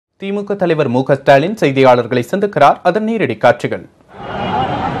திமுக தலைவர் m.k.stalin செய்தியாளர்களை சந்திக்கிறார். அதன் நேரடி காட்சிகள்.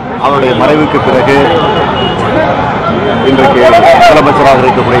 அவருடைய மறைவுக்கு பிறகு இன்றைக்கு முதலமைச்சராக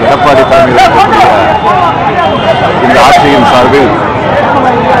இருக்கக்கூடிய எடப்பாடி தலைமையில் இருக்கக்கூடிய இந்த ஆட்சியின் சார்பில்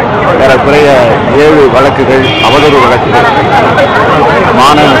ஏறக்குறைய 7 வழக்குகள், அவதூறு வழக்குகள்,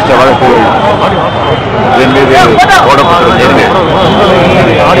 மான நஷ்ட வழக்குகள் என் மீது போடப்பட்டிருக்கிறது.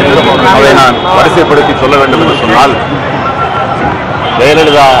 அதை நான் வரிசைப்படுத்தி சொல்ல வேண்டும் என்று சொன்னால்,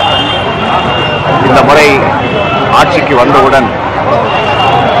 ஜெயலலிதா இந்த முறை ஆட்சிக்கு வந்தவுடன்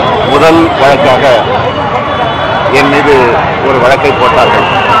முதல் வழக்காக என் மீது ஒரு வழக்கை போட்டார்கள்.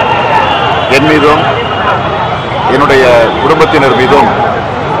 என் மீதும் என்னுடைய குடும்பத்தினர் மீதும்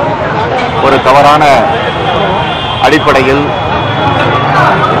ஒரு தவறான அடிப்படையில்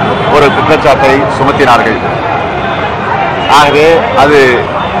ஒரு குற்றச்சாட்டை சுமத்தினார்கள். ஆகவே அது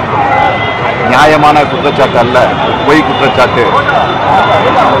நியாயமான குற்றச்சாட்டு அல்ல, பொய் குற்றச்சாட்டு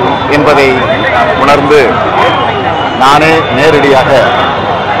என்பதை உணர்ந்து நானே நேரடியாக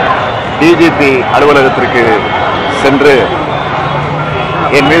டிஜிபி அலுவலகத்திற்கு சென்று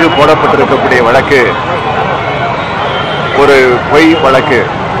என் மீது போடப்பட்டிருக்கக்கூடிய வழக்கு ஒரு பொய் வழக்கு,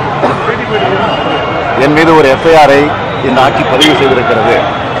 என் மீது ஒரு எஃப்ஐஆரை இந்த ஆட்சி பதிவு செய்திருக்கிறது.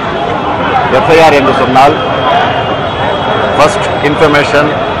 எஃப்ஐஆர் என்று சொன்னால் ஃபர்ஸ்ட்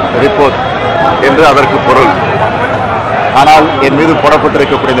இன்ஃபர்மேஷன் ரிப்போர்ட் என்று அதற்கு பொருள். ஆனால் என் மீது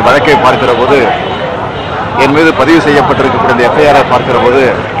போடப்பட்டிருக்கக்கூடிய இந்த வழக்கை பார்க்கிற போது, என் மீது பதிவு செய்யப்பட்டிருக்கக்கூடிய இந்த எஃப்ஐஆரை பார்க்கிற போது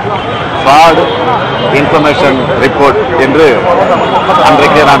ஃப்ராட் இன்ஃபர்மேஷன் ரிப்போர்ட் என்று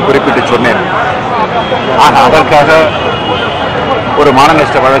அன்றைக்கே நான் குறிப்பிட்டு சொன்னேன். ஆனால் அதற்காக ஒரு மான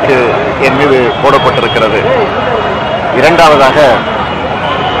நஷ்ட வழக்கு என் மீது போடப்பட்டிருக்கிறது. இரண்டாவதாக,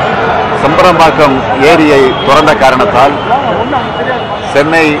 சம்பரம்பாக்கம் ஏரியை திறந்த காரணத்தால்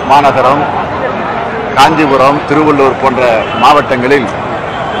சென்னை மாநகரம், காஞ்சிபுரம், திருவள்ளூர் போன்ற மாவட்டங்களில்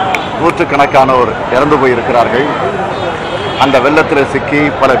நூற்றுக்கணக்கானோர் இறந்து போயிருக்கிறார்கள். அந்த வெள்ளத்தில் சிக்கி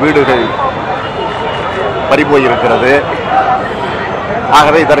பல வீடுகள் பறிபோயிருக்கிறது.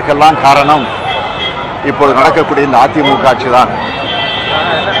 ஆகவே இதற்கெல்லாம் காரணம் இப்போது நடக்கக்கூடிய இந்த அதிமுக ஆட்சிதான்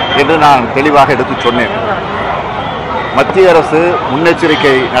என்று நான் தெளிவாக எடுத்து சொன்னேன். மத்திய அரசு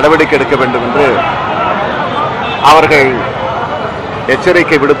முன்னெச்சரிக்கை நடவடிக்கை எடுக்க வேண்டும் என்று அவர்கள்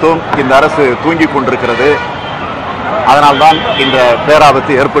எச்சரிக்கை விடுத்தும் இந்த அரசு தூங்கிக் கொண்டிருக்கிறது. அதனால்தான் இந்த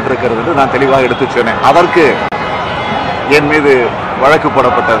பேராபத்து ஏற்பட்டிருக்கிறது என்று நான் தெளிவாக எடுத்து சொன்னேன். அதற்கு என் மீது வழக்கு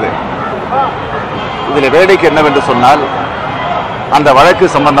போடப்பட்டது. இதில் வேடிக்கை என்னவென்று சொன்னால், அந்த வழக்கு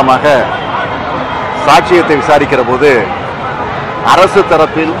சம்பந்தமாக சாட்சியத்தை விசாரிக்கிற போது அரசு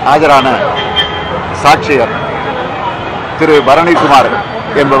தரப்பில் ஆஜரான சாட்சியர் திரு பரணிக்குமார்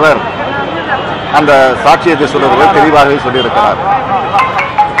என்பவர் அந்த சாட்சியத்தை சொல்லுவதை தெளிவாகவே சொல்லியிருக்கிறார்.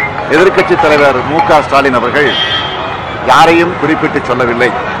 எதிர்க்கட்சி தலைவர் m.k.stalin அவர்கள் யாரையும் குறிப்பிட்டு சொல்லவில்லை.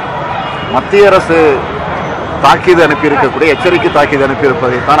 மத்திய அரசு தாக்கீது அனுப்பியிருக்கக்கூடிய எச்சரிக்கை தாக்கீது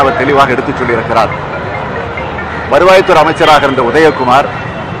அனுப்பியிருப்பதைத்தான் அவர் தெளிவாக எடுத்துச் சொல்லியிருக்கிறார். வருவாய்த்துறை அமைச்சராக இருந்த உதயகுமார்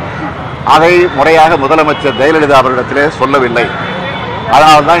அதை முறையாக முதலமைச்சர் ஜெயலலிதா அவரிடத்திலே சொல்லவில்லை.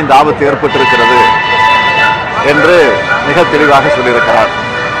 அதனால்தான் இந்த ஆபத்து ஏற்பட்டிருக்கிறது என்று மிக தெளிவாக சொல்லியிருக்கிறார்.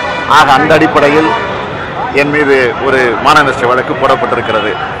 ஆக அந்த அடிப்படையில் என் மீது ஒரு மான நஷ்ட வழக்கு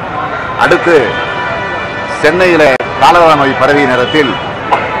போடப்பட்டிருக்கிறது. அடுத்து, சென்னையில் காலரா நோய் பரவிய நேரத்தில்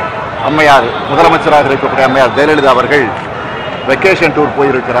அம்மையார், முதலமைச்சராக இருக்கக்கூடிய அம்மையார் ஜெயலலிதா அவர்கள் வெக்கேஷன் டூர்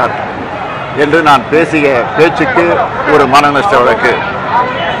போயிருக்கிறார் என்று நான் பேசிய பேச்சுக்கு ஒரு மான நஷ்ட வழக்கு.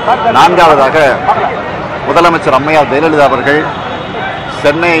 நான்காவதாக, முதலமைச்சர் அம்மையார் ஜெயலலிதா அவர்கள்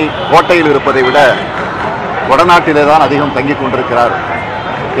சென்னை கோட்டையில் இருப்பதை விட வடநாட்டிலே தான் அதிகம் தங்கிக் கொண்டிருக்கிறார்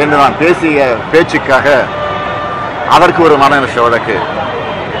என்று நான் பேசிய பேச்சுக்காக அதற்கு ஒரு மான நஷ்ட வழக்கு.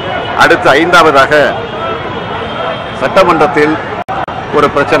 அடுத்து ஐந்தாவதாக, சட்டமன்றத்தில் ஒரு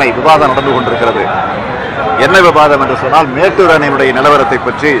பிரச்சனை, விவாதம் நடந்து கொண்டிருக்கிறது. என்ன விவாதம் என்று சொன்னால், மேட்டூர் அணையினுடைய நிலவரத்தை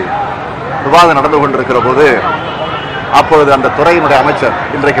பற்றி விவாதம் நடந்து கொண்டிருக்கிற போது, அப்பொழுது அந்த துறையினுடைய அமைச்சர்,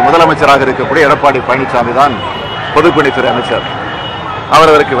 இன்றைக்கு முதலமைச்சராக இருக்கக்கூடிய எடப்பாடி பழனிசாமி தான் பொதுப்பணித்துறை அமைச்சர்.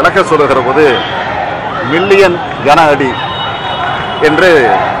 அவர் அதற்கு விளக்க சொல்லுகிற போது மில்லியன் கன அடி என்று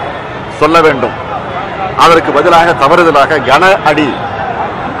சொல்ல வேண்டும், அதற்கு பதிலாக தவறுதலாக கன அடி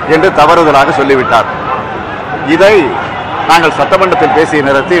என்று தவறுதலாக சொல்லிவிட்டார். இதை நாங்கள் சட்டமன்றத்தில் பேசிய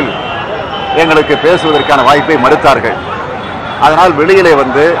நேரத்தில் எங்களுக்கு பேசுவதற்கான வாய்ப்பை மறுத்தார்கள். அதனால் வெளியிலே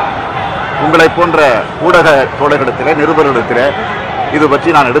வந்து உங்களை போன்ற ஊடக தோழர்களிடத்தில், நிருபர்களிடத்தில் இது பற்றி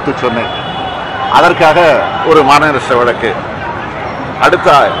நான் எடுத்து சொன்னேன். அதற்காக ஒரு மான நஷ்ட வழக்கு. அடுத்த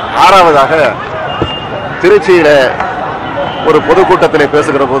ஆறாவதாக, திருச்சியில் ஒரு பொதுக்கூட்டத்திலே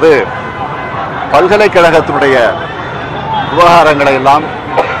பேசுகிற போது பல்கலைக்கழகத்தினுடைய விவகாரங்களை எல்லாம்,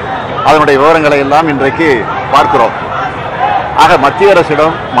 அதனுடைய விவரங்களை எல்லாம் இன்றைக்கு பார்க்கிறோம். ஆக மத்திய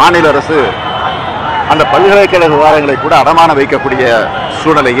அரசிடம் மாநில அரசு அந்த பல்கலைக்கழக விவகாரங்களை கூட அடமான வைக்கக்கூடிய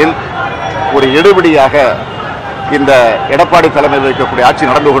சூழ்நிலையில் ஒரு எடுபடியாக இந்த எடப்பாடி தலைமையில் இருக்கக்கூடிய ஆட்சி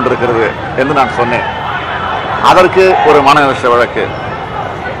நடந்து கொண்டிருக்கிறது என்று நான் சொன்னேன். அதற்கு ஒரு மான நஷ்ட வழக்கு.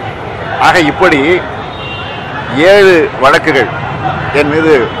 ஆக இப்படி 7 வழக்குகள் என்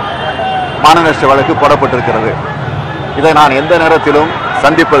மீது மான நஷ்ட வழக்கு போடப்பட்டிருக்கிறது. இதை நான் எந்த நேரத்திலும்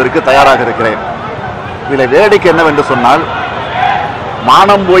சந்திப்பதற்கு தயாராக இருக்கிறேன். இதில் வேடிக்கை என்னவென்று சொன்னால்,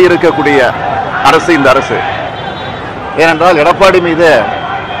 மானம் போயிருக்கக்கூடிய அரசு இந்த அரசு. ஏனென்றால் எடப்பாடி மீது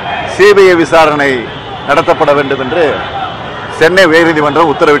சிபிஐ விசாரணை நடத்தப்பட வேண்டும் என்று சென்னை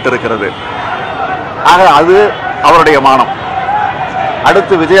உயர்நீதிமன்றம் உத்தரவிட்டிருக்கிறது. ஆக அது அவருடைய மானம்.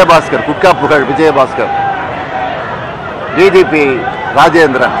 அடுத்து விஜயபாஸ்கர், குட்கா புகழ் விஜயபாஸ்கர், டிஜிபி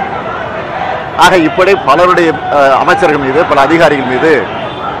ராஜேந்திரன், ஆக இப்படி பலருடைய அமைச்சர்கள் மீது, பல அதிகாரிகள் மீது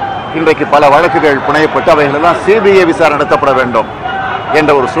இன்றைக்கு பல வழக்குகள் புனையப்பட்டு அவைகளெல்லாம் சிபிஐ விசாரணை நடத்தப்பட வேண்டும்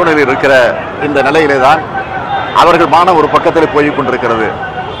என்ற ஒரு சூழ்நிலை இருக்கிற இந்த நிலையிலே தான் அவர்கள் மானம் ஒரு பக்கத்தில் போய் கொண்டிருக்கிறது.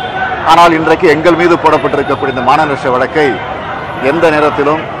 ஆனால் இன்றைக்கு எங்கள் மீது போடப்பட்டிருக்கக்கூடிய இந்த மான நஷ்ட வழக்கை எந்த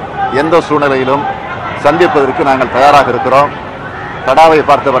நேரத்திலும் எந்த சூழ்நிலையிலும் சந்திப்பதற்கு நாங்கள் தயாராக இருக்கிறோம். தடாவை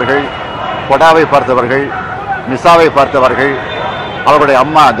பார்த்தவர்கள், கொடாவை பார்த்தவர்கள், மிசாவை பார்த்தவர்கள், அவருடைய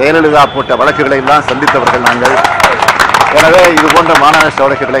அம்மா ஜெயலலிதா போட்ட வழக்குகளை எல்லாம் சந்தித்தவர்கள் நாங்கள். எனவே இது போன்ற மான நஷ்ட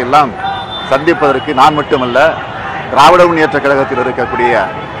வழக்குகளை எல்லாம் சந்திப்பதற்கு நான் மட்டுமல்ல, திராவிட முன்னேற்ற கழகத்தில் இருக்கக்கூடிய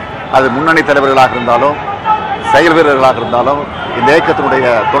அது முன்னணி தலைவர்களாக இருந்தாலும், செயல் வீரர்களாக இருந்தாலும், இந்த இயக்கத்தினுடைய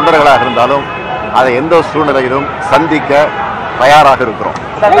தொண்டர்களாக இருந்தாலும், அதை எந்த சூழ்நிலையிலும் சந்திக்க தயாராக இருக்கிறோம்.